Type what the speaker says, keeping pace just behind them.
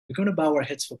We're going to bow our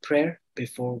heads for prayer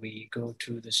before we go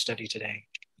to the study today.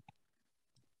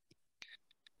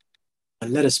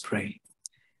 Let us pray.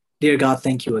 Dear God,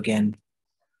 thank you again.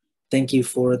 Thank you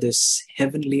for this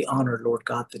heavenly honor, Lord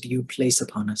God, that you place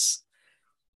upon us.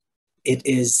 It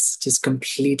is just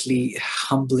completely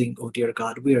humbling, oh dear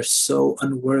God. We are so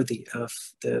unworthy of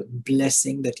the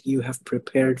blessing that you have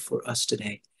prepared for us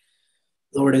today.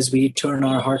 Lord, as we turn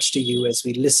our hearts to you, as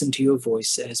we listen to your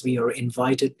voice, as we are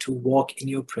invited to walk in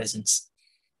your presence,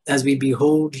 as we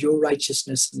behold your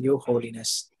righteousness and your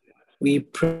holiness, we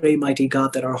pray, mighty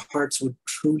God, that our hearts would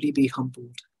truly be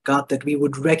humbled. God, that we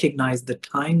would recognize the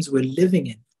times we're living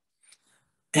in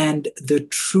and the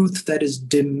truth that is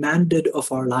demanded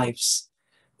of our lives,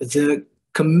 the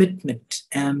commitment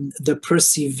and the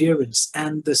perseverance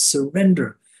and the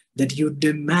surrender that you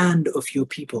demand of your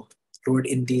people, Lord,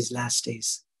 in these last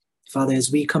days. Father,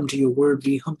 as we come to your word,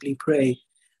 we humbly pray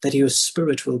that your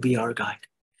Spirit will be our guide,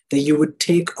 that you would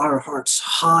take our hearts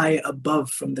high above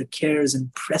from the cares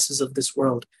and presses of this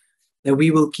world, that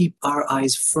we will keep our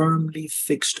eyes firmly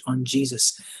fixed on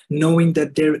Jesus, knowing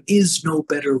that there is no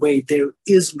better way, there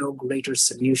is no greater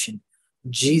solution.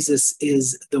 Jesus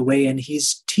is the way, and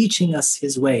he's teaching us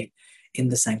his way in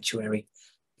the sanctuary.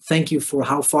 Thank you for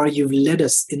how far you've led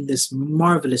us in this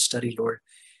marvelous study, Lord.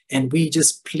 And we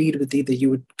just plead with thee that you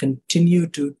would continue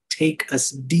to take us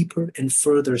deeper and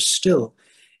further still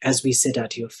as we sit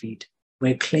at your feet.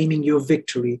 We're claiming your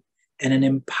victory and an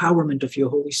empowerment of your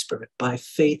Holy Spirit by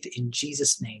faith in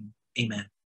Jesus' name. Amen.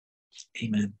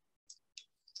 Amen.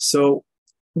 So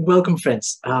welcome,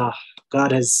 friends.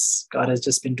 God has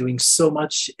just been doing so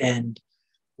much, and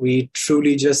we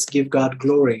truly just give God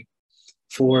glory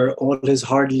for all his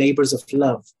hard labors of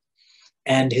love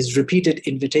and his repeated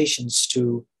invitations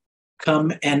to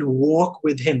come and walk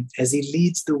with him as he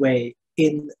leads the way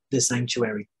in the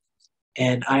sanctuary.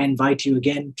 And I invite you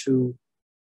again to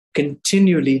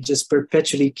continually, just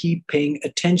perpetually keep paying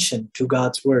attention to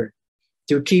God's word,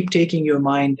 to keep taking your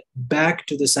mind back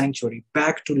to the sanctuary,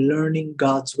 back to learning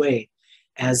God's way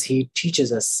as he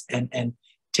teaches us and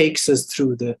takes us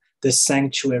through the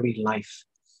sanctuary life.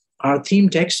 Our theme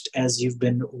text, as you've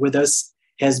been with us,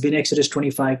 has been Exodus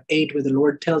 25:8, where the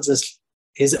Lord tells us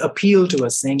his appeal to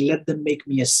us, saying, "Let them make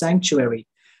me a sanctuary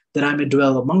that I may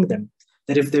dwell among them,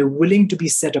 that if they're willing to be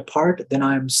set apart, then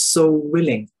I am so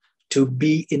willing to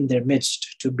be in their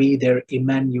midst, to be their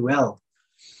Emmanuel."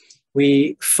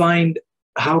 We find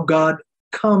how God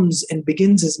comes and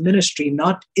begins his ministry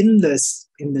not in the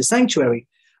sanctuary,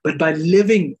 but by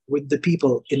living with the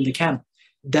people in the camp.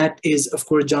 That is, of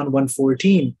course, John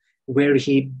 1:14, where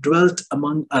he dwelt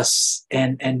among us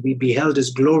and we beheld his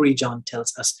glory, John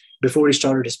tells us, before he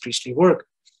started his priestly work.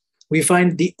 We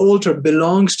find the altar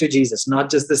belongs to Jesus, not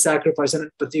just the sacrifice in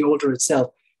it, but the altar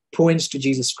itself points to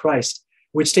Jesus Christ,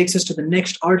 which takes us to the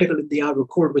next article in the outer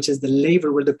court, which is the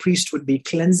laver, where the priest would be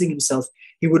cleansing himself.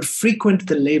 He would frequent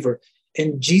the laver.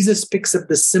 And Jesus picks up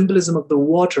the symbolism of the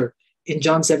water in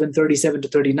John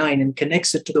 7:37-39 and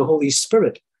connects it to the Holy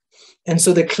Spirit. And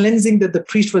so the cleansing that the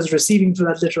priest was receiving through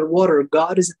that literal water,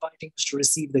 God is inviting us to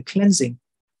receive the cleansing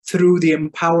through the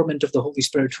empowerment of the Holy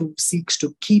Spirit, who seeks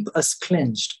to keep us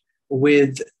cleansed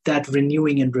with that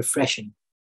renewing and refreshing.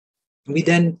 We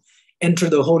then enter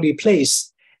the holy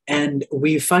place, and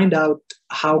we find out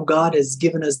how God has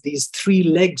given us these three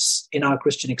legs in our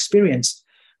Christian experience: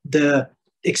 the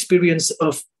experience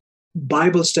of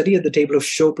Bible study at the table of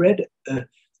showbread,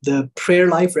 the prayer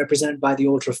life represented by the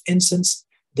altar of incense,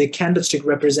 the candlestick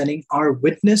representing our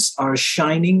witness, our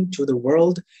shining to the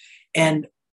world. And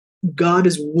God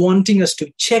is wanting us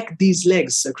to check these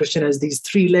legs. A Christian has these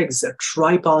three legs, a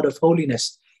tripod of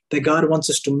holiness, that God wants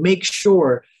us to make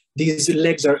sure these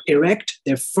legs are erect,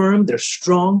 they're firm, they're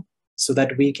strong, so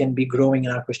that we can be growing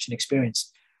in our Christian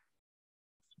experience.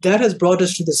 That has brought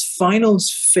us to this final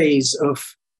phase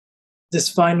of this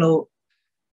final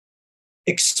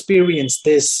experience,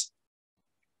 this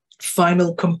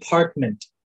final compartment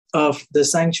of the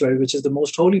sanctuary, which is the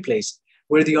most holy place,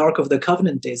 where the Ark of the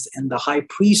Covenant is, and the high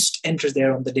priest enters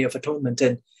there on the Day of Atonement.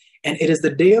 And it is the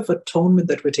Day of Atonement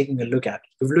that we're taking a look at.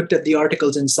 We've looked at the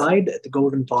articles inside, the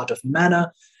golden pot of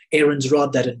manna, Aaron's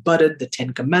rod that had budded, the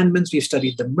 10 Commandments. We've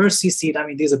studied the mercy seat. I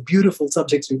mean, these are beautiful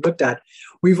subjects we've looked at.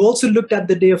 We've also looked at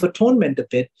the Day of Atonement a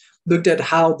bit, looked at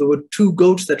how there were two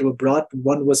goats that were brought.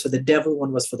 One was for the devil,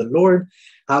 one was for the Lord,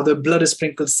 how the blood is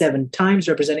sprinkled 7 times,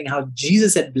 representing how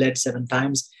Jesus had bled 7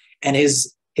 times, and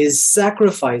his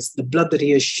sacrifice, the blood that he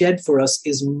has shed for us,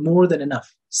 is more than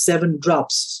enough. 7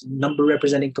 drops, number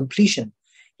representing completion.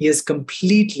 He has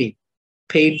completely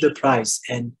paid the price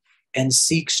and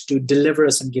seeks to deliver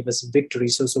us and give us victory.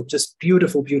 So just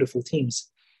beautiful, beautiful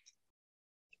themes.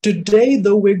 Today,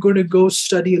 though, we're going to go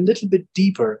study a little bit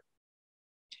deeper.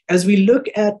 As we look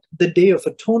at the Day of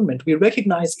Atonement, we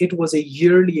recognize it was a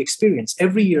yearly experience.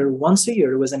 Every year, once a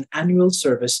year, it was an annual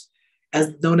service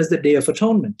known as the Day of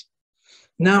Atonement.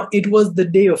 Now, it was the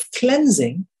day of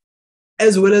cleansing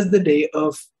as well as the Day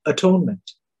of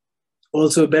Atonement,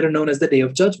 also better known as the Day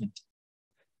of Judgment.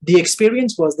 The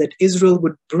experience was that Israel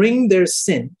would bring their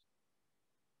sin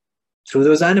through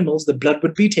those animals. The blood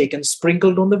would be taken,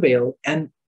 sprinkled on the veil, and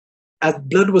as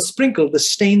blood was sprinkled, the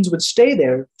stains would stay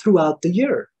there throughout the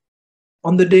year.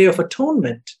 On the Day of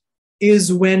Atonement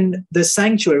is when the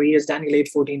sanctuary, as Daniel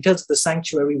 8:14 tells us, the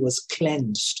sanctuary was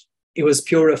cleansed. It was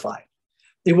purified.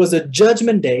 It was a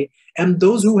judgment day, and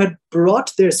those who had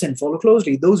brought their sin, follow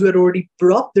closely, those who had already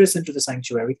brought their sin to the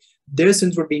sanctuary, their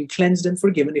sins were being cleansed and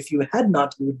forgiven. If you had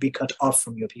not, you would be cut off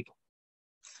from your people.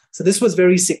 So this was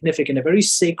very significant, a very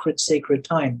sacred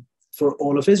time for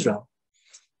all of Israel.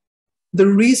 The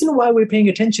reason why we're paying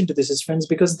attention to this is, friends,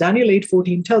 because Daniel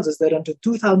 8:14 tells us that unto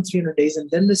 2,300 days, and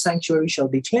then the sanctuary shall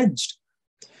be cleansed.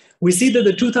 We see that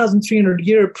the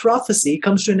 2,300-year prophecy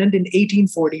comes to an end in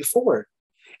 1844.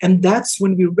 And that's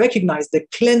when we recognize that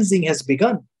cleansing has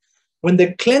begun. When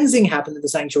the cleansing happened in the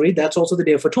sanctuary, that's also the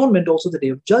Day of Atonement, also the Day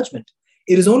of Judgment.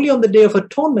 It is only on the Day of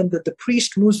Atonement that the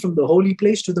priest moves from the holy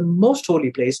place to the most holy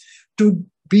place to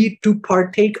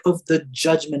partake of the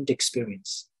judgment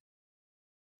experience.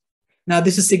 Now,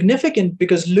 this is significant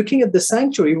because looking at the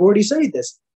sanctuary, we've already studied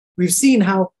this. We've seen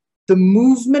how the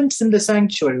movements in the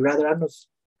sanctuary, rather, I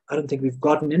don't think we've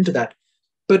gotten into that.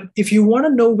 But if you want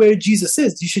to know where Jesus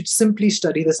is, you should simply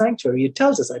study the sanctuary. It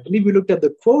tells us, I believe we looked at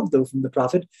the quote, though, from the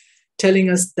prophet, telling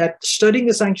us that studying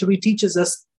the sanctuary teaches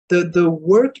us the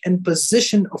work and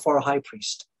position of our high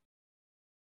priest,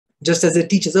 just as it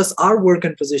teaches us our work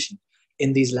and position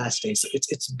in these last days. So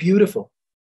it's beautiful.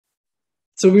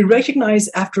 So we recognize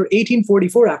after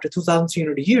 1844, after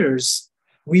 2,300 years,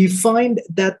 we find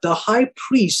that the high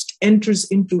priest enters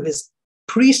into his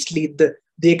priestly,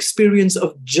 the experience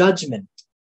of judgment,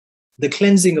 the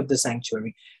cleansing of the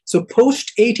sanctuary. So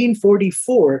post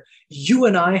 1844, you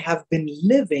and I have been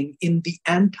living in the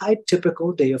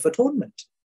anti-typical Day of Atonement.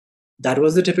 That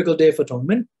was the typical Day of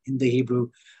Atonement in the Hebrew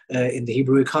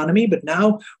economy. But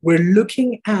now we're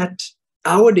looking at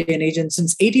our day and age, and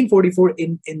since 1844,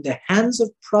 in the hands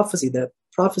of prophecy, the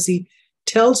prophecy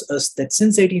tells us that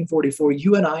since 1844,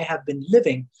 you and I have been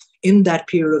living in that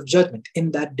period of judgment, in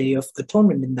that Day of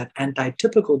Atonement, in that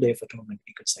anti-typical Day of Atonement,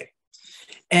 we could say.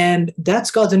 And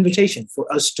that's God's invitation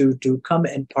for us to come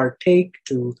and partake,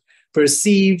 to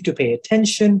perceive, to pay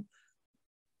attention.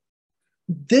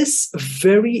 This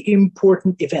very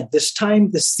important event, this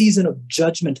time, the season of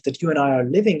judgment that you and I are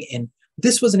living in,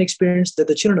 this was an experience that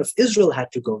the children of Israel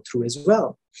had to go through as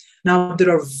well. Now, there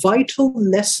are vital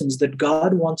lessons that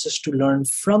God wants us to learn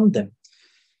from them.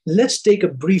 Let's take a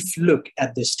brief look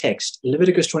at this text.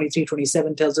 Leviticus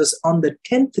 23:27 tells us, on the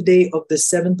 10th day of the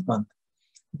 7th month,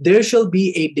 there shall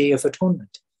be a day of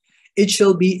atonement. It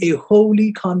shall be a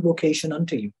holy convocation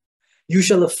unto you. You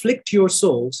shall afflict your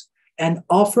souls and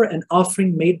offer an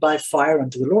offering made by fire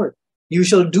unto the Lord. You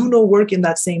shall do no work in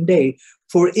that same day,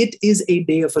 for it is a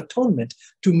day of atonement,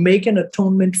 to make an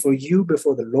atonement for you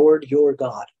before the Lord your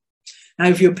God. Now,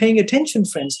 if you're paying attention,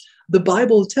 friends, the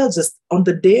Bible tells us on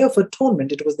the Day of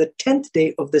Atonement, it was the 10th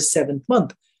day of the 7th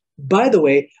month. By the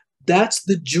way, that's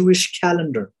the Jewish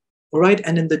calendar, all right?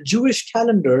 And in the Jewish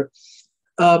calendar,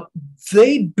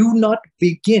 they do not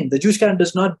begin, the Jewish calendar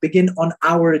does not begin on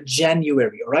our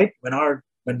January, all right?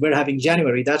 When we're having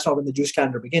January, that's not when the Jewish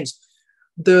calendar begins.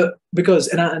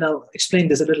 And I'll explain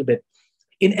this a little bit.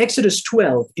 In Exodus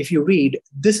 12, if you read,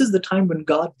 this is the time when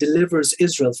God delivers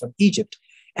Israel from Egypt.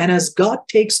 And as God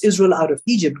takes Israel out of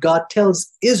Egypt, God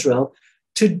tells Israel,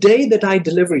 today that I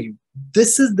deliver you,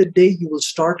 this is the day you will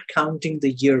start counting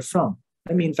the year from.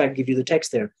 Let me, in fact, give you the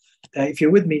text there. If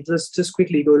you're with me, let's just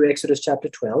quickly go to Exodus chapter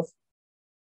 12.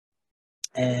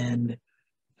 And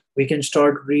we can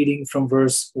start reading from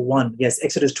verse 1. Yes,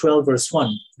 Exodus 12, verse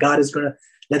 1. God is going to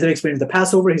let them experience the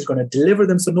Passover. He's going to deliver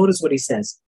them. So notice what he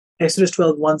says. Exodus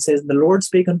 12:1 says, the Lord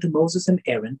spake unto Moses and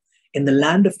Aaron in the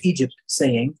land of Egypt,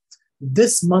 saying,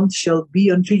 this month shall be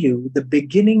unto you the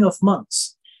beginning of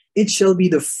months. It shall be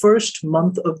the first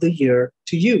month of the year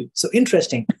to you. So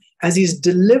interesting. As he's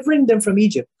delivering them from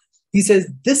Egypt, he says,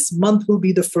 this month will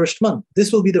be the first month.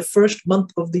 This will be the first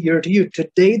month of the year to you.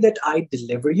 Today that I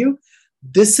deliver you,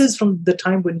 this is from the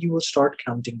time when you will start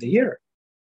counting the year.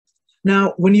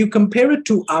 Now, when you compare it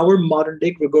to our modern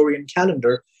day Gregorian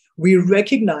calendar, we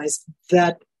recognize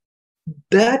that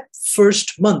that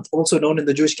first month, also known in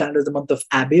the Jewish calendar as the month of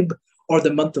Abib or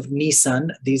the month of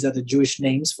Nisan, these are the Jewish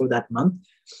names for that month.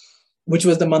 which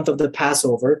was the month of the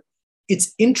Passover.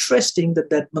 It's interesting that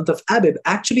that month of Abib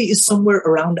actually is somewhere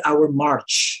around our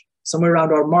March. Somewhere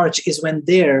around our March is when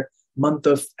their month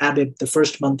of Abib, the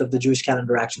first month of the Jewish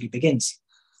calendar, actually begins.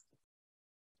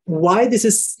 Why this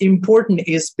is important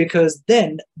is because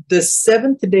then the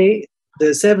seventh day,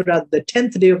 the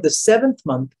 10th day of the seventh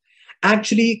month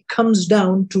actually comes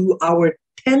down to our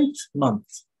 10th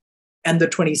month and the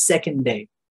 22nd day.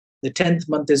 The 10th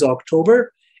month is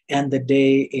October and the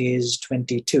day is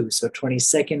 22. So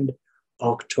 22nd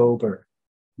October.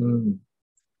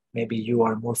 Maybe you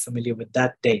are more familiar with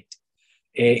that date.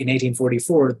 In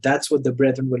 1844, that's what the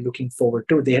brethren were looking forward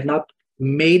to. They had not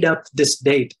made up this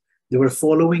date. They were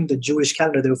following the Jewish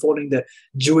calendar. They were following the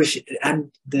Jewish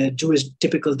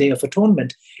typical Day of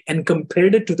Atonement and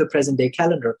compared it to the present day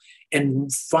calendar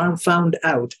and found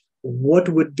out what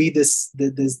would be this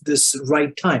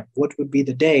right time, what would be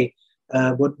the day,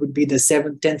 what would be the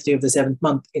 10th day of the seventh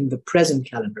month in the present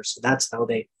calendar. So that's how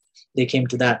they came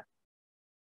to that.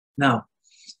 Now,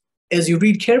 as you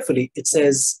read carefully, it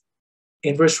says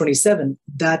in verse 27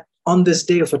 that on this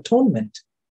Day of Atonement,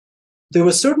 there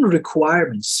were certain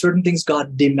requirements, certain things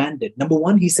God demanded. Number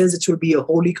one, he says it should be a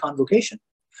holy convocation.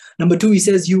 Number two, he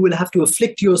says you will have to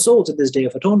afflict your souls in this Day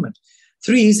of Atonement.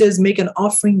 Three, he says make an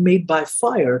offering made by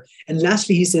fire. And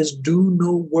lastly, he says do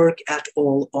no work at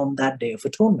all on that Day of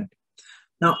Atonement.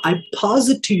 Now, I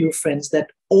posit to you, friends,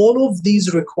 that all of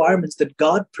these requirements that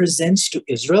God presents to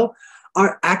Israel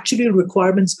are actually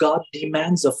requirements God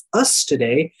demands of us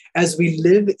today as we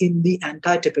live in the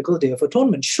anti-typical Day of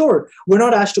Atonement. Sure, we're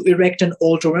not asked to erect an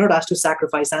altar, we're not asked to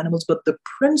sacrifice animals, but the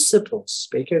principles,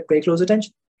 pay close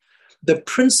attention, the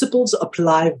principles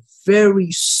apply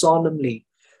very solemnly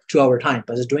to our time.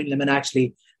 Pastor Dwayne Lemon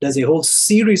actually does a whole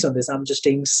series on this. I'm just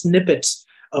taking snippets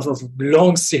of a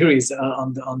long series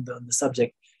on the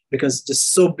subject because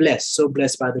just so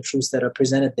blessed by the truths that are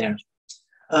presented there.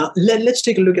 Let's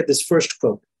take a look at this first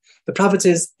quote. The prophet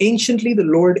says, anciently the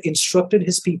Lord instructed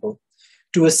his people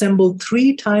to assemble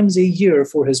 3 times a year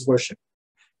for his worship.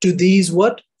 To these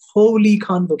what? Holy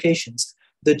convocations.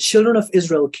 The children of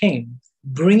Israel came,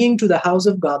 bringing to the house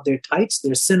of God their tithes,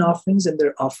 their sin offerings, and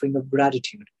their offering of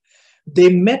gratitude.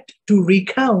 They met to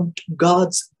recount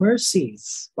God's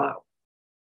mercies. Wow.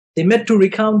 They met to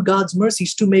recount God's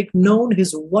mercies, to make known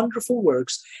his wonderful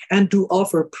works, and to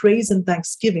offer praise and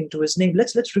thanksgiving to his name.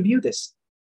 Let's review this.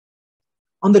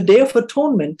 On the Day of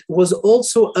Atonement was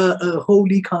also a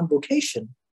holy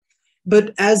convocation.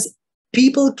 But as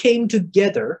people came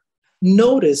together,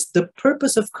 notice the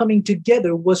purpose of coming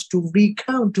together was to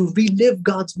recount, to relive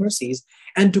God's mercies,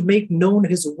 and to make known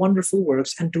his wonderful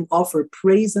works, and to offer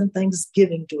praise and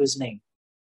thanksgiving to his name.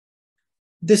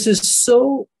 This is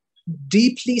so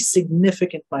deeply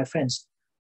significant, my friends,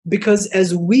 because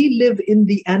as we live in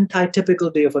the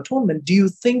anti-typical Day of Atonement, do you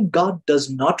think God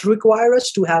does not require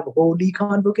us to have holy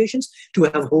convocations, to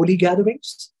have holy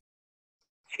gatherings?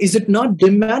 Is it not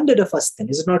demanded of us then?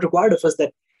 Is it not required of us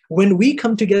that when we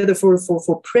come together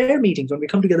for prayer meetings, when we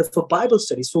come together for Bible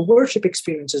studies, for worship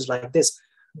experiences like this,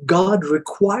 God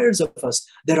requires of us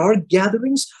that our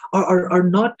gatherings are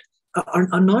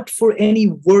not for any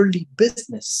worldly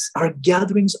business. Our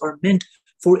gatherings are meant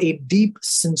for a deep,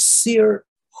 sincere,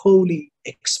 holy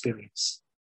experience.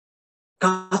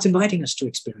 God's inviting us to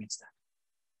experience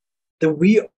that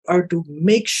we are to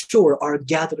make sure our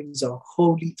gatherings are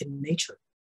holy in nature.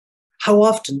 How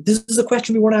often? This is a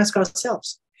question we want to ask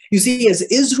ourselves. You see, as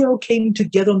Israel came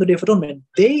together on the Day of Atonement,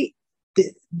 they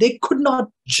could not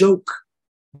joke.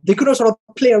 They could not sort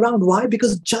of play around. Why?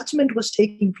 Because judgment was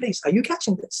taking place. Are you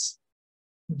catching this?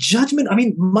 Judgment. I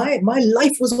mean, my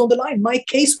life was on the line. My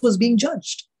case was being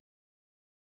judged.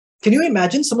 Can you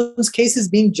imagine someone's case is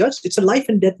being judged? It's a life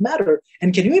and death matter.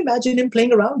 And can you imagine him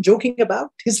playing around, joking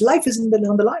about? His life is on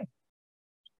the line.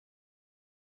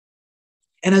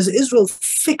 And as Israel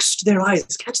fixed their eyes,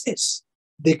 catch this,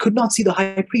 they could not see the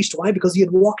high priest. Why? Because he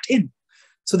had walked in.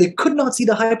 So they could not see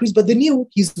the high priest, but they knew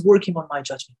he's working on my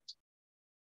judgment.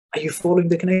 Are you following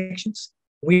the connections?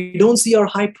 We don't see our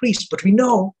high priest, but we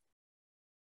know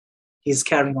he's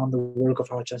carrying on the work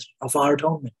of our judgment, of our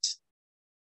atonement.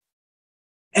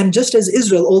 And just as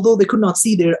Israel, although they could not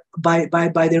see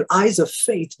by their eyes of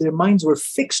faith, their minds were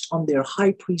fixed on their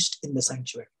high priest in the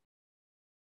sanctuary.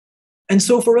 And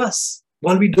so for us,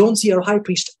 while we don't see our high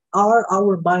priest, are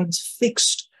our minds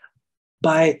fixed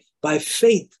by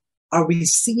faith? Are we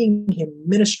seeing him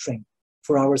ministering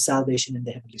for our salvation in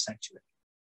the heavenly sanctuary?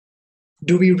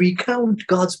 Do we recount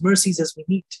God's mercies as we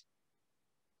meet?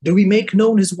 Do we make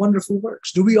known his wonderful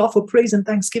works? Do we offer praise and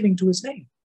thanksgiving to his name?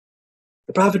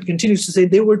 The prophet continues to say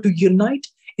they were to unite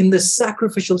in the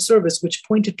sacrificial service, which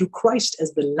pointed to Christ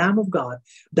as the Lamb of God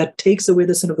that takes away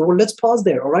the sin of the world. Let's pause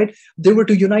there, all right? They were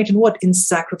to unite in what? In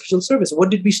sacrificial service.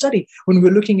 What did we study when we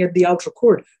were looking at the outer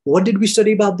court? What did we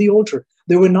study about the altar?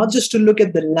 They were not just to look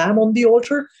at the Lamb on the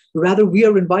altar. Rather, we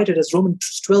are invited, as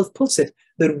Romans 12 puts it,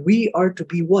 that we are to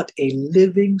be what? A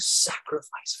living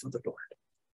sacrifice for the Lord.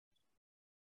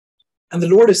 And the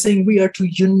Lord is saying we are to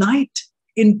unite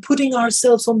in putting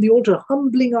ourselves on the altar,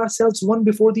 humbling ourselves one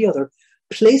before the other,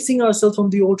 placing ourselves on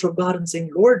the altar of God and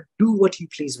saying, Lord, do what you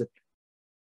please with me.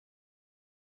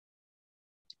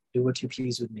 Do what you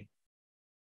please with me.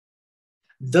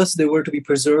 Thus, they were to be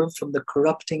preserved from the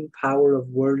corrupting power of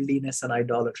worldliness and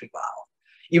idolatry. Wow.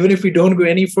 Even if we don't go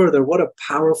any further, what a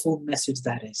powerful message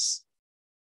that is.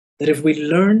 That if we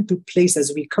learn to place,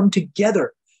 as we come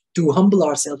together to humble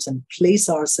ourselves and place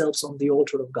ourselves on the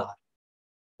altar of God,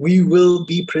 we will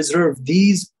be preserved.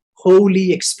 These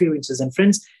holy experiences. And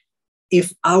friends,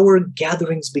 if our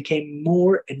gatherings became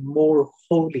more and more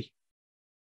holy,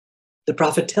 the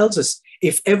prophet tells us,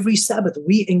 if every Sabbath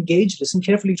we engage, listen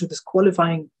carefully to this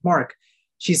qualifying mark.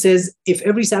 She says, if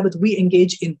every Sabbath we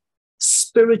engage in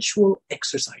spiritual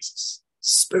exercises,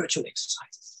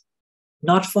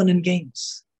 not fun and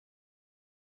games.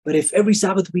 But if every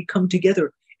Sabbath we come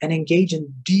together and engage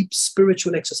in deep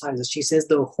spiritual exercises, she says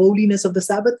the holiness of the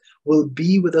Sabbath will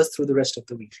be with us through the rest of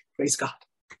the week. Praise God.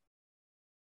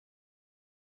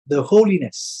 The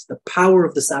holiness, the power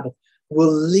of the Sabbath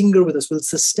will linger with us, will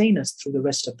sustain us through the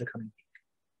rest of the coming week.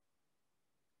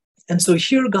 And so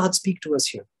here God speaks to us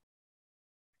here,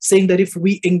 saying that if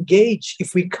we engage,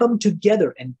 if we come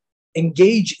together and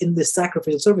engage in this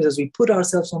sacrificial service, as we put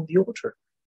ourselves on the altar,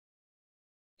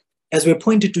 as we're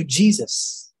pointed to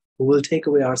Jesus, who will take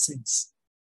away our sins,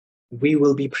 we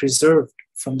will be preserved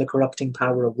from the corrupting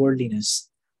power of worldliness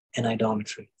and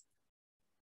idolatry.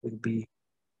 We'll be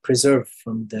preserved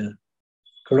from the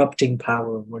corrupting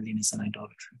power of worldliness and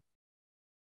idolatry.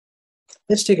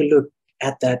 Let's take a look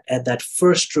at that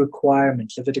first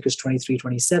requirement, Leviticus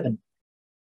 23:27.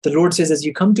 The Lord says, as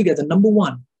you come together, number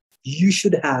one, you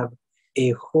should have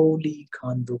a holy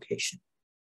convocation.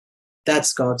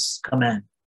 That's God's command.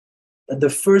 But the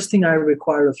first thing I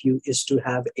require of you is to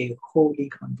have a holy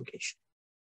convocation.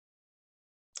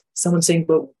 Someone's saying,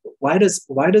 but why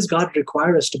does God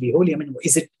require us to be holy? I mean,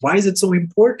 why is it so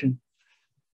important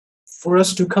for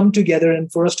us to come together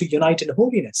and for us to unite in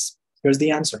holiness? Here's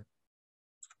the answer.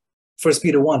 1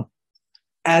 Peter 1.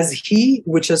 As he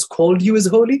which has called you is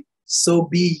holy, so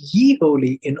be ye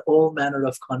holy in all manner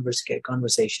of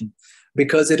conversation,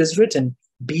 because it is written,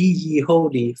 be ye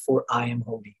holy, for I am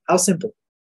holy. How simple.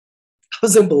 How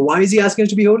simple. Why is he asking us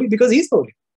to be holy? Because he's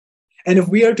holy. And if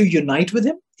we are to unite with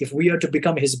him, if we are to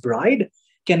become his bride,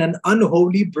 can an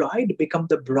unholy bride become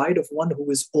the bride of one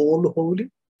who is all holy?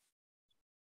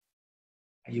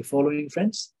 Are you following,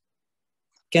 friends?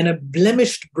 Can a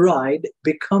blemished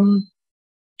woman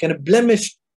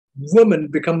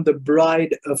become the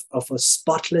bride of a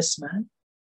spotless man?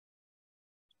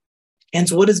 And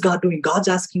so what is God doing? God's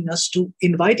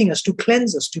inviting us to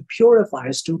cleanse us, to purify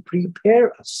us, to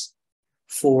prepare us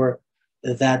for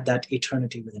that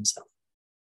eternity with himself.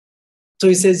 So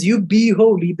he says, you be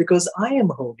holy because I am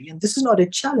holy. And this is not a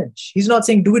challenge. He's not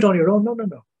saying do it on your own.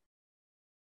 No.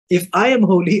 If I am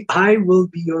holy, I will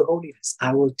be your holiness.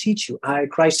 I will teach you.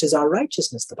 Christ is our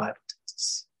righteousness, the Bible tells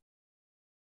us.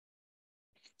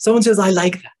 Someone says, I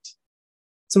like that.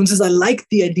 Someone says, I like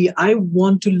the idea. I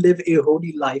want to live a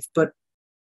holy life. But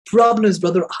problem is,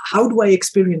 brother, how do I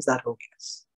experience that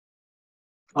holiness?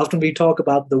 Often we talk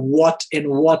about the what and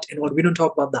what. We don't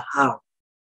talk about the how.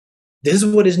 This is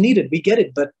what is needed. We get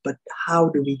it. But how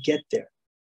do we get there?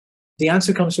 The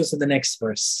answer comes to us in the next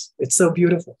verse. It's so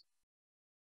beautiful.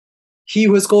 He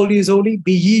who has called you is holy.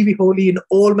 Be ye holy in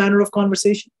all manner of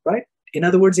conversation, right? In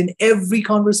other words, in every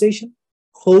conversation,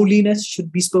 holiness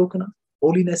should be spoken of.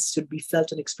 Holiness should be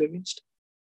felt and experienced.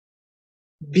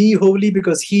 Be holy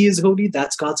because he is holy.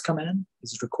 That's God's command,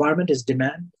 his requirement, his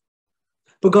demand.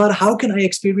 But God, how can I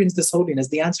experience this holiness?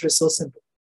 The answer is so simple.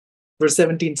 Verse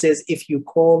 17 says, if you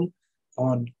call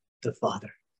on the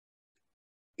Father.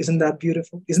 Isn't that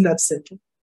beautiful? Isn't that simple?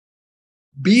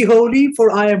 Be holy, for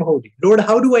I am holy. Lord,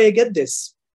 how do I get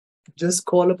this? Just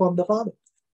call upon the Father.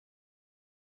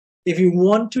 If you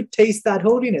want to taste that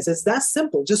holiness, it's that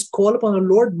simple. Just call upon the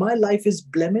Lord. My life is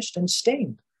blemished and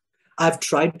stained. I've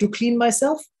tried to clean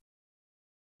myself,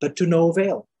 but to no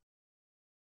avail.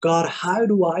 God, how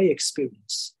do I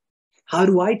experience? How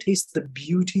do I taste the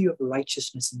beauty of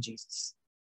righteousness in Jesus?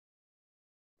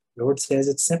 Lord says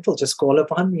it's simple. Just call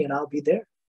upon me and I'll be there.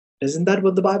 Isn't that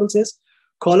what the Bible says?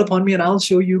 Call upon me and I'll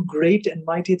show you great and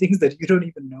mighty things that you don't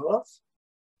even know of.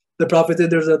 The prophet said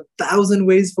there's 1,000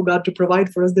 ways for God to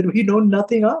provide for us that we know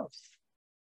nothing of.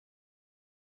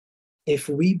 If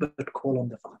we but call on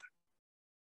the Father.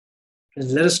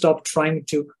 And let us stop trying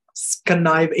to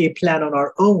connive a plan on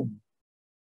our own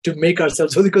to make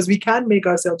ourselves holy, because we can't make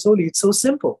ourselves holy. It's so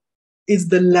simple. It's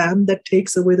the Lamb that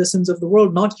takes away the sins of the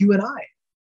world, not you and I.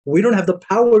 We don't have the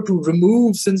power to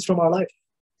remove sins from our life.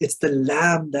 It's the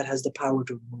Lamb that has the power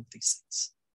to remove these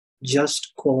sins.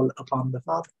 Just call upon the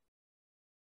Father.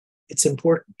 It's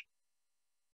important.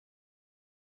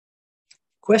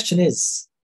 Question is,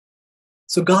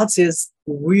 so God says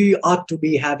we ought to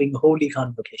be having holy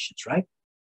convocations, right?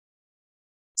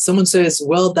 Someone says,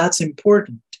 well, that's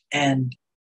important. And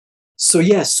so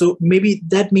yes, so maybe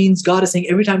that means God is saying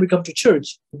every time we come to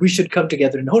church, we should come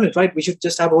together in holiness, right? We should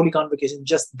just have holy convocations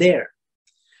just there.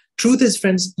 Truth is,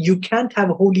 friends, you can't have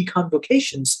holy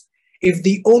convocations if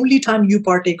the only time you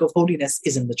partake of holiness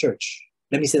is in the church.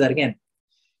 Let me say that again.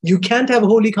 You can't have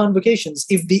holy convocations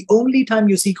if the only time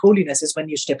you seek holiness is when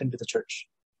you step into the church,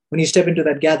 when you step into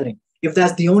that gathering. If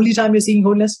that's the only time you're seeking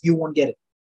holiness, you won't get it.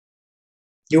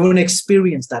 You won't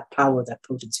experience that power, that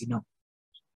potency. No.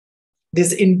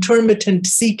 This intermittent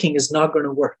seeking is not going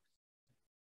to work.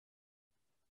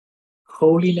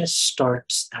 Holiness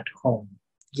starts at home.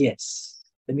 Yes.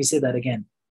 Let me say that again.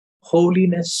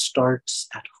 Holiness starts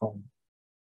at home.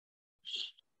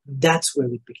 That's where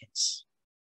it begins.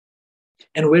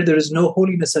 And where there is no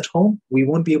holiness at home, we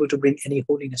won't be able to bring any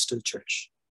holiness to the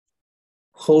church.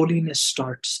 Holiness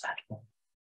starts at home.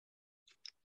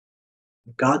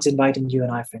 God's inviting you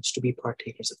and I, friends, to be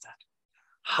partakers of that.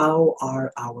 How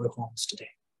are our homes today?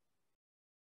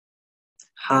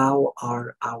 How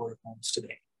are our homes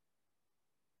today?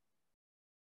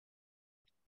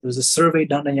 There was a survey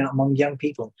done among young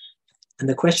people, and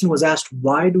the question was asked,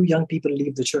 why do young people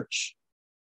leave the church?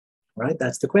 Right?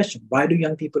 That's the question. Why are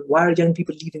young people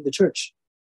leaving the church?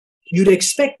 You'd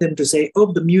expect them to say,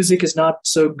 oh, the music is not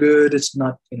so good. It's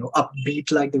not,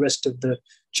 upbeat like the rest of the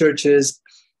churches.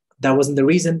 That wasn't the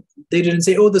reason. They didn't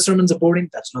say, oh, the sermons are boring.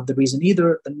 That's not the reason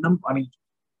either.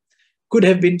 Could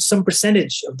have been some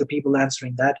percentage of the people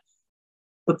answering that.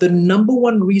 But the number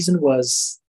one reason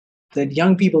was that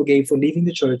young people gave for leaving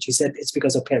the church. He said, it's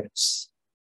because of parents.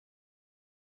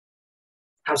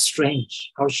 How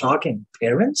strange, how shocking.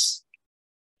 Parents?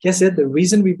 Yes, the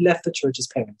reason we've left the church is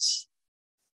parents.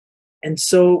 And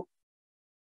so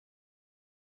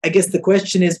I guess the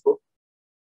question is,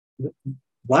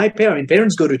 why parents?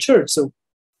 Parents go to church, so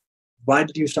why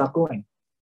did you stop going?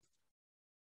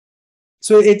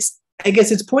 So I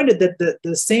guess it's pointed that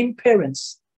the same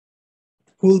parents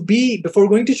who will be, before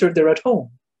going to church, they're at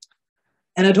home.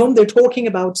 And at home, they're talking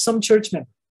about some church member.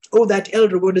 Oh, that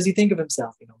elder, what does he think of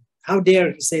himself? How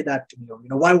dare he say that to me?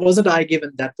 Or, why wasn't I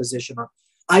given that position? Or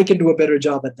I can do a better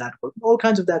job at that work. All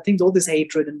kinds of that things, all this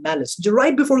hatred and malice,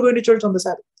 right before going to church on the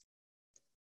Sabbath.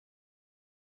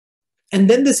 And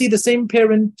then they see the same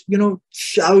parent,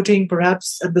 shouting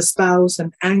perhaps at the spouse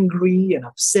and angry and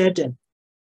upset. And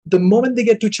the moment they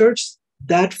get to church,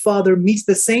 that father meets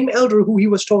the same elder who he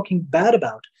was talking bad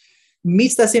about,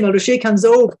 meets that same elder, shake hands,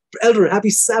 oh, elder,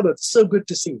 happy Sabbath, so good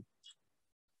to see you.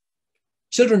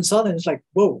 Children saw that and it's like,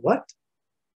 whoa, what?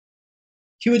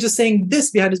 He was just saying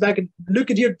this behind his back, and look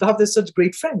at you, how they're such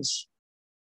great friends.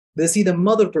 They see the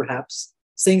mother perhaps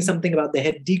saying something about the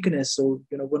head deaconess or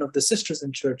one of the sisters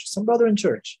in church, some brother in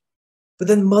church. But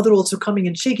then mother also coming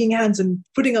and shaking hands and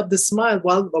putting up this smile,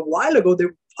 while a while ago they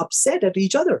were upset at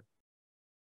each other.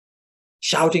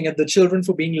 Shouting at the children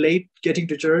for being late getting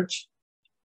to church.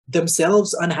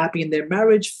 Themselves unhappy in their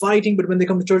marriage, fighting, but when they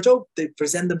come to church, oh, they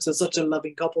present themselves such a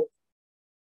loving couple.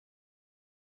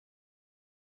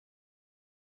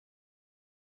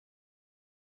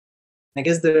 I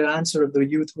guess the answer of the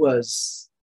youth was,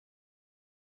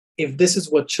 if this is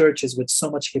what church is with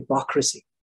so much hypocrisy,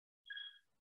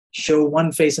 show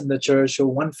one face in the church, show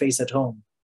one face at home.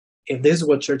 If this is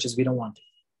what church is, we don't want it.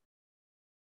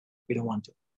 We don't want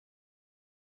it.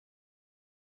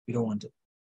 We don't want it.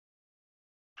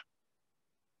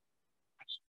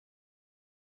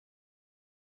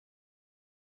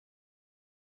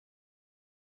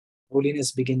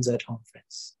 Holiness begins at home,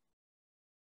 friends.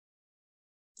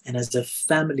 And as a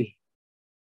family,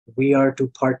 we are to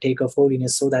partake of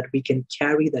holiness so that we can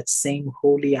carry that same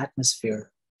holy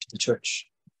atmosphere to the church.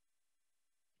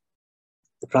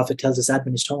 The prophet tells us,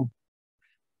 Adventist home,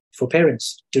 for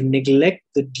parents, to neglect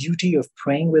the duty of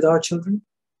praying with our children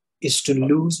is to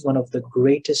lose one of the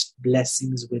greatest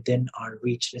blessings within our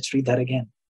reach. Let's read that again.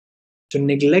 To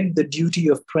neglect the duty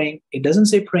of praying, it doesn't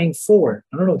say praying for.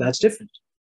 No, that's different.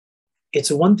 It's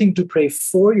one thing to pray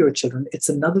for your children. It's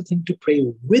another thing to pray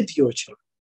with your children.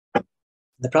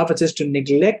 The prophet says to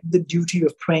neglect the duty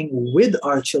of praying with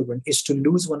our children is to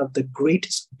lose one of the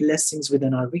greatest blessings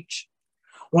within our reach.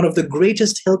 One of the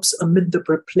greatest helps amid the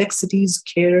perplexities,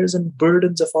 cares, and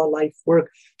burdens of our life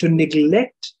work. To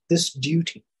neglect this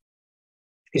duty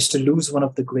is to lose one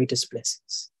of the greatest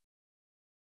blessings.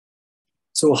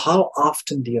 So how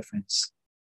often, dear friends,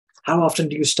 how often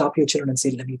do you stop your children and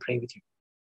say, let me pray with you?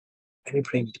 Let me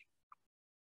pray with you.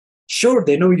 Sure,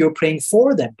 they know you're praying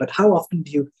for them, but how often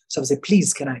do you say,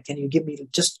 please, can you give me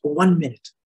just 1 minute,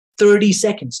 30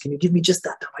 seconds? Can you give me just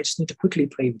that time? I just need to quickly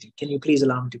pray with you. Can you please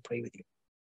allow me to pray with you?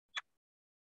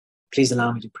 Please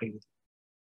allow me to pray with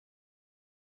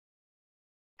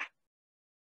you.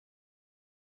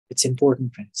 It's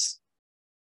important, friends.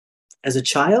 As a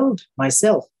child,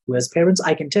 myself, who has parents,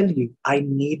 I can tell you, I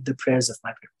need the prayers of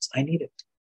my parents. I need it.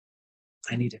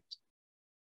 I need it.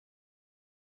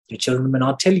 Your children may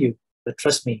not tell you, but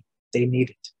trust me, they need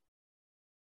it.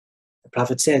 The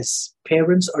prophet says,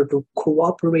 parents are to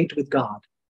cooperate with God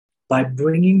by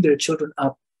bringing their children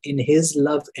up in his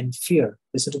love and fear.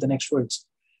 Listen to the next words.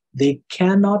 They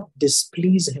cannot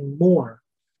displease him more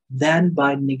than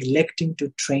by neglecting to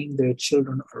train their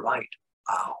children aright.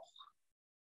 Wow.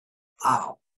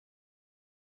 Wow.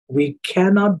 We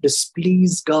cannot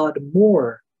displease God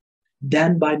more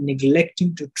than by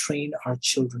neglecting to train our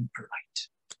children aright.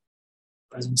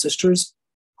 Brothers and sisters,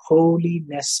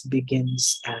 holiness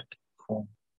begins at home.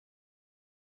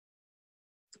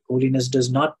 Holiness does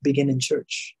not begin in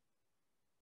church.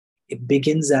 It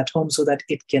begins at home so that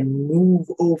it can move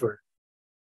over.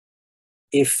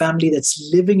 A family that's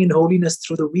living in holiness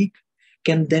through the week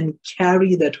can then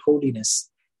carry that holiness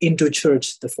into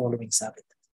church the following Sabbath.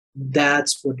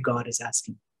 That's what God is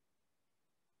asking.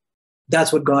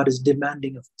 That's what God is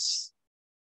demanding of us.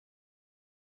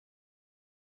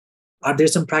 Are there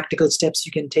some practical steps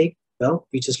you can take? Well,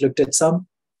 we just looked at some.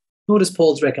 Notice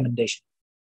Paul's recommendation.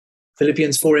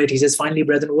 Philippians 4:8, he says, finally,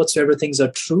 brethren, whatsoever things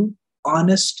are true,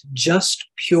 honest, just,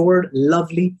 pure,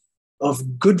 lovely,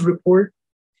 of good report,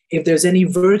 if there's any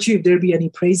virtue, if there be any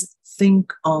praise,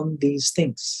 think on these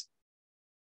things.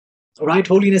 All right,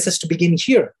 holiness has to begin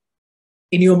here,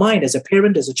 in your mind, as a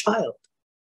parent, as a child,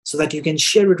 so that you can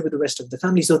share it with the rest of the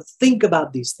family. So think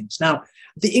about these things. Now,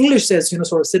 the English says,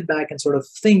 sort of sit back and sort of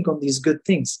think on these good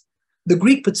things. The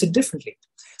Greek puts it differently.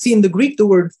 See, in the Greek, the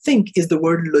word think is the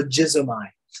word logizomai.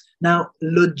 Now,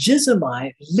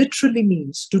 logizomai literally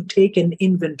means to take an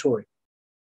inventory.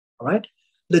 All right?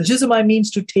 Logizomai means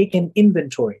to take an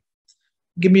inventory.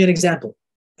 Give me an example.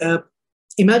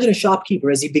 Imagine a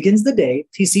shopkeeper, as he begins the day,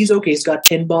 he sees, okay, he's got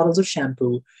 10 bottles of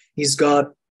shampoo. He's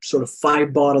got sort of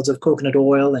 5 bottles of coconut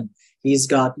oil, and he's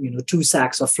got, 2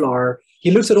 sacks of flour. He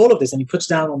looks at all of this and he puts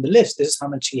down on the list, this is how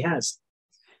much he has.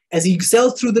 As he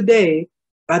sells through the day,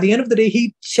 by the end of the day,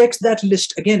 he checks that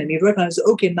list again and he recognizes,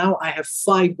 okay, now I have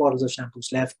 5 bottles of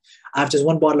shampoos left. I have just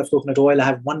 1 bottle of coconut oil. I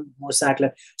have 1 more sack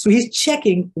left. So he's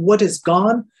checking what is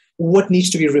gone, what needs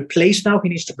to be replaced now. He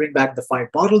needs to bring back the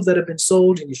 5 bottles that have been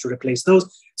sold. He needs to replace those.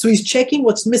 So he's checking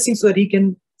what's missing so that he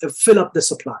can fill up the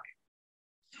supply.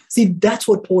 See, that's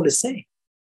what Paul is saying.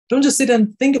 Don't just sit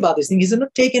and think about this thing. He's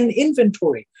not taking an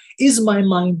inventory. Is my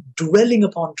mind dwelling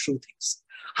upon true things?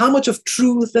 How much of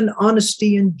truth and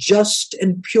honesty and just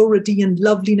and purity and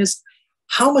loveliness,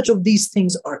 how much of these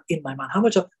things are in my mind?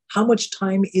 How much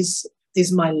time is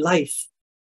my life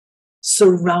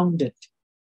surrounded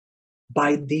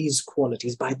by these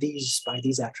qualities, by these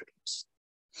attributes?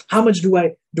 How much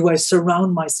do I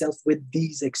surround myself with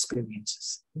these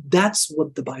experiences? That's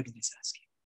what the Bible is asking.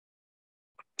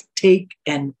 Take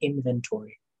an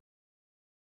inventory.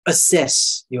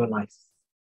 Assess your life.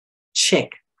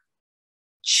 Check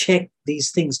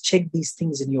these things. Check these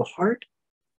things in your heart.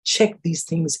 Check these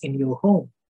things in your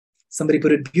home. Somebody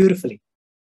put it beautifully.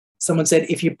 Someone said,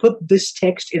 if you put this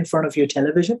text in front of your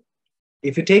television,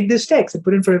 if you take this text and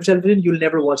put it in front of television, you'll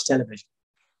never watch television.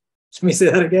 Let me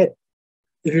say that again.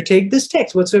 If you take this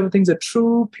text, whatsoever things are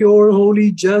true, pure,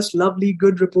 holy, just, lovely,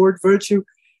 good report, virtue,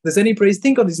 if there's any praise,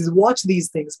 think of this, is watch these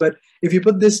things. But if you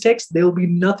put this text, there will be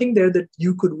nothing there that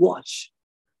you could watch,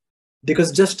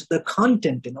 because just the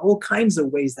content in all kinds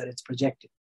of ways that it's projected.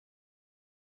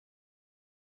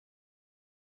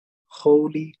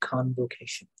 Holy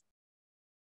convocation.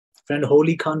 Friend,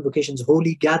 holy convocations,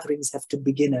 holy gatherings have to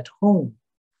begin at home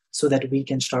so that we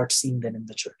can start seeing them in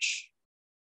the church.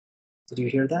 Did you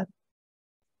hear that?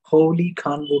 Holy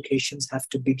convocations have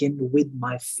to begin with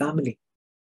my family.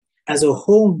 As a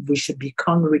home, we should be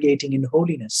congregating in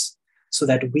holiness so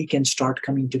that we can start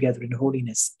coming together in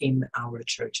holiness in our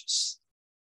churches.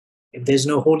 If there's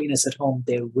no holiness at home,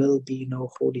 there will be no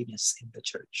holiness in the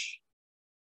church.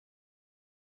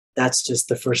 That's just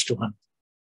the first one.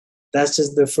 That's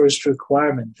just the first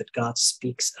requirement that God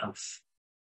speaks of,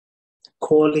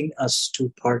 calling us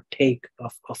to partake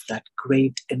of that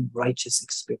great and righteous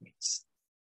experience.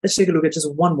 Let's take a look at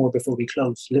just one more before we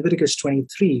close. Leviticus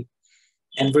 23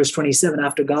 and verse 27,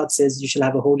 after God says you shall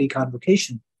have a holy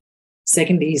convocation.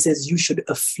 Secondly, he says you should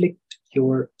afflict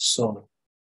your soul.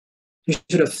 You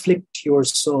should afflict your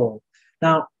soul.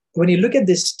 Now, when you look at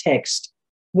this text,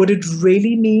 what it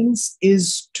really means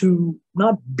is to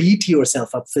not beat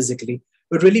yourself up physically,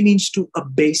 but really means to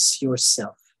abase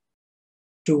yourself,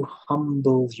 to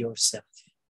humble yourself.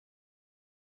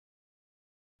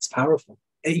 It's powerful.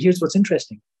 Here's what's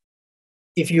interesting.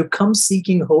 If you come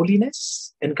seeking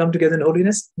holiness and come together in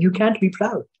holiness, you can't be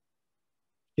proud.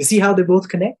 You see how they both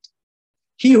connect?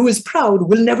 He who is proud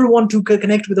will never want to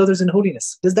connect with others in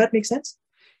holiness. Does that make sense?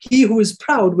 He who is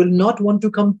proud will not want to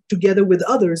come together with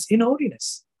others in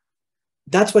holiness.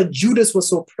 That's why Judas was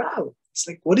so proud. It's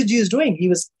like, what is Jesus doing? He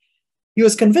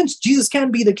was convinced Jesus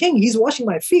can't be the king. He's washing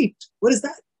my feet. What is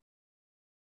that?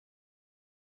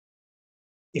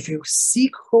 If you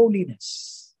seek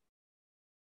holiness,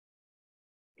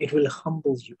 it will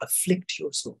humble you, afflict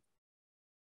your soul.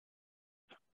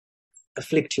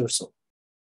 Afflict your soul.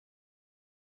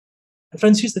 And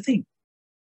friends, here's the thing.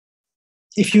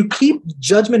 If you keep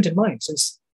judgment in mind,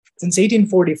 since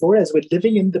 1844, as we're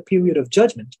living in the period of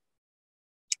judgment,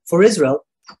 for Israel,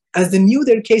 as they knew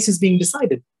their case is being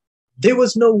decided, there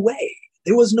was no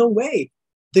way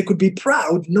they could be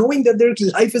proud knowing that their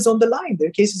life is on the line,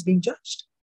 their case is being judged.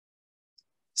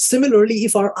 Similarly,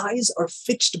 if our eyes are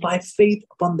fixed by faith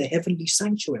upon the heavenly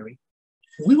sanctuary,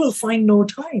 we will find no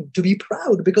time to be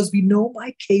proud because we know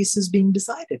my case is being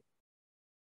decided.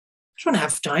 I don't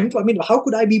have time to, how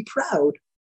could I be proud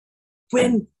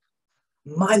when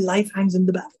my life hangs in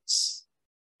the balance?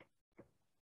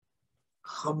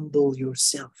 Humble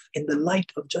yourself in the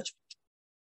light of judgment.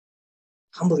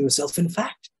 Humble yourself. In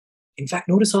fact,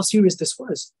 notice how serious this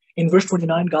was. In verse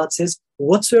 29, God says,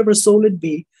 whatsoever soul it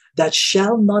be that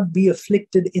shall not be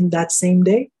afflicted in that same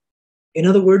day. In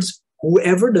other words,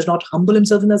 whoever does not humble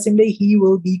himself in that same day, he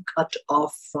will be cut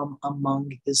off from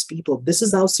among his people. This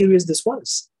is how serious this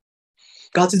was.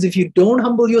 God says, if you don't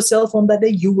humble yourself on that day,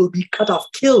 you will be cut off,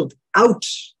 killed, out.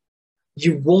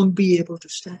 You won't be able to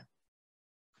stand.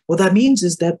 What that means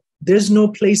is that there's no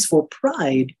place for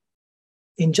pride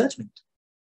in judgment.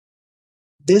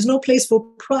 There's no place for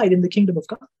pride in the kingdom of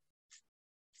God.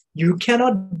 You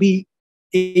cannot be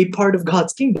a part of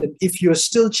God's kingdom if you're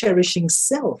still cherishing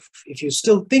self, if you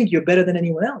still think you're better than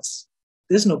anyone else.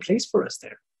 There's no place for us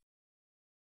there.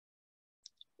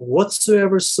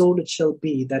 Whatsoever soul it shall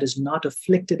be that is not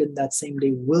afflicted in that same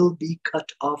day will be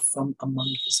cut off from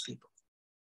among his people.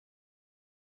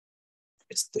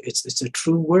 It's a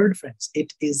true word, friends.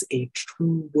 It is a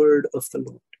true word of the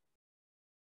Lord.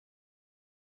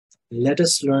 Let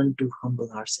us learn to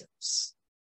humble ourselves.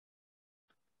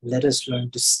 Let us learn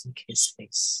to seek his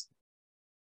face.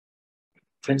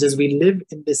 Friends, as we live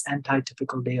in this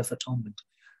anti-typical day of atonement,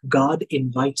 God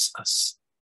invites us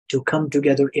to come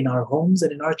together in our homes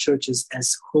and in our churches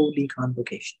as holy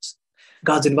convocations.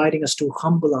 God's inviting us to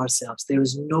humble ourselves. There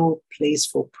is no place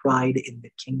for pride in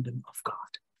the kingdom of God.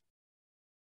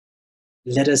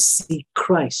 Let us seek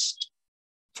Christ,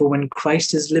 for when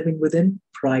Christ is living within,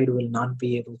 pride will not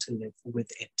be able to live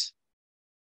with it.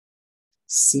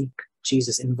 Seek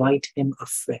Jesus, invite him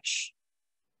afresh,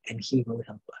 and he will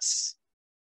help us.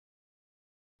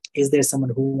 Is there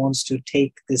someone who wants to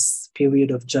take this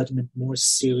period of judgment more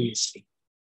seriously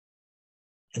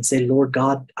and say, Lord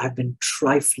God, I've been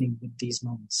trifling with these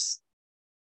moments.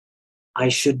 I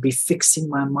should be fixing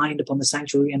my mind upon the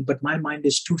sanctuary, but my mind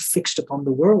is too fixed upon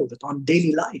the world, upon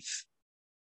daily life.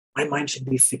 My mind should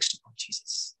be fixed upon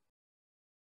Jesus.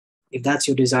 If that's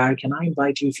your desire, can I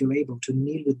invite you, if you're able, to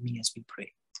kneel with me as we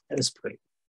pray? Let us pray.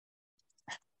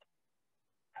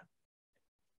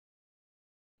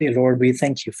 Dear Lord, we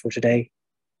thank you for today.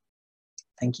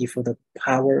 Thank you for the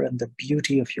power and the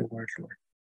beauty of your word, Lord.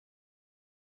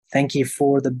 Thank you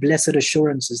for the blessed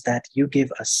assurances that you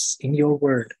give us in your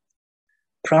word,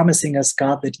 promising us,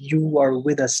 God, that you are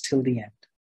with us till the end.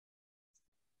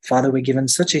 Father, we're given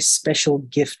such a special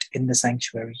gift in the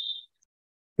sanctuary.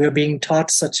 We're being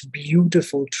taught such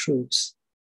beautiful truths,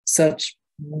 such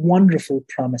wonderful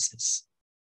promises.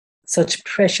 Such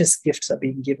precious gifts are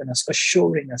being given us,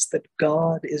 assuring us that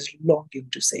God is longing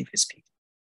to save his people.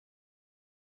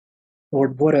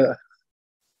 Lord, what a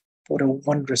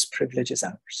wondrous privilege is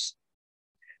ours.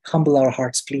 Humble our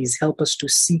hearts, please. Help us to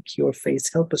seek your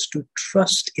face. Help us to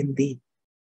trust in thee.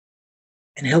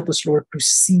 And help us, Lord, to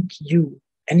seek you.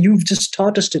 And you've just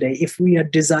taught us today, if we are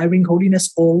desiring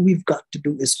holiness, all we've got to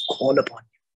do is call upon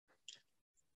you.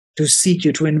 to seek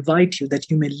you, to invite you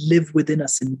that you may live within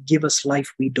us and give us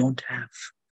life we don't have.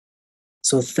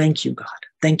 So thank you, God.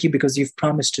 Thank you because you've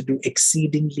promised to do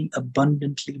exceedingly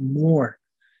abundantly more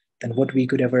than what we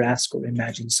could ever ask or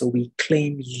imagine. So we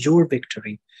claim your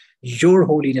victory, your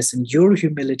holiness, and your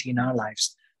humility in our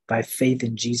lives by faith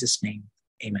in Jesus' name.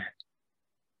 Amen.